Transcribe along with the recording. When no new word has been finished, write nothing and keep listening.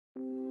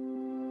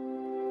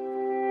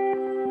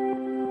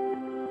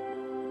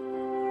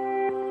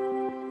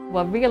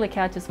What really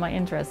catches my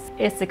interest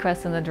is the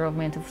question that drove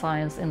me into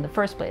science in the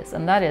first place,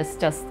 and that is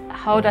just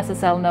how does a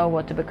cell know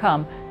what to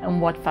become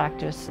and what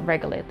factors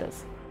regulate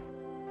this?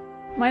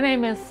 My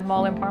name is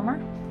Malin Parmar,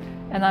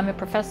 and I'm a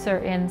professor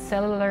in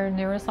cellular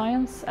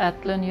neuroscience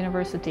at Lund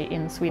University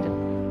in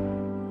Sweden.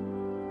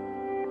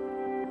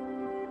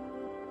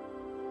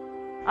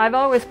 I've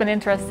always been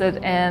interested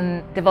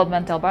in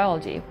developmental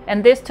biology,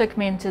 and this took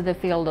me into the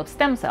field of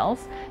stem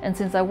cells. And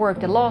since I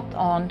worked a lot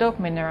on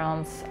dopamine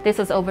neurons, this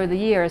has over the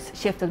years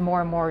shifted more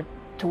and more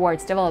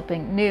towards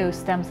developing new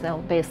stem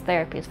cell-based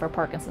therapies for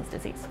Parkinson's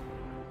disease.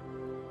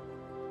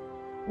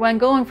 When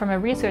going from a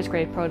research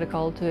grade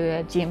protocol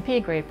to a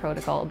GMP grade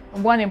protocol,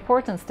 one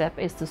important step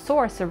is to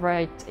source the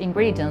right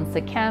ingredients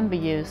that can be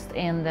used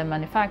in the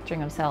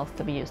manufacturing of cells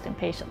to be used in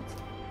patients.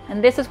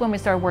 And this is when we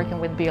started working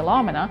with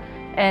biolamina,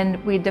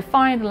 and we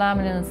defined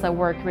laminins that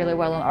work really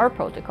well on our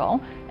protocol,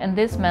 and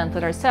this meant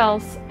that our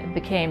cells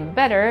became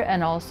better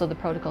and also the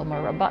protocol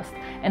more robust.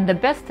 And the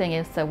best thing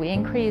is that we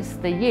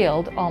increased the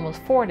yield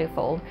almost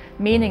 40-fold,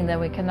 meaning that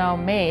we can now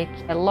make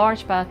a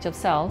large batch of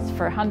cells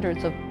for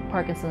hundreds of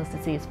Parkinson's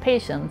disease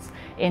patients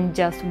in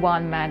just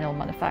one manual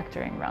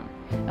manufacturing run.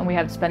 And we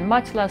have to spend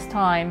much less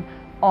time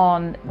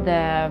on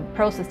the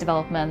process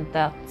development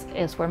that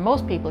is where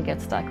most people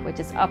get stuck, which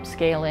is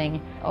upscaling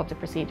of the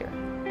procedure.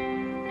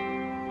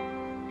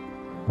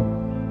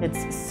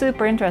 It's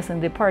super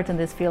interesting to be part in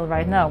this field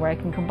right now, where I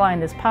can combine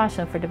this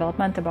passion for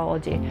developmental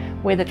biology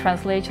with the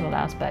translational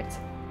aspects,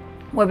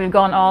 where we've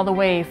gone all the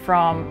way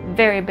from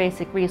very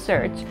basic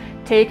research,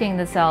 taking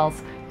the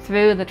cells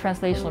through the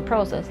translational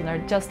process, and are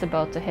just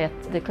about to hit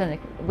the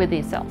clinic with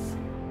these cells.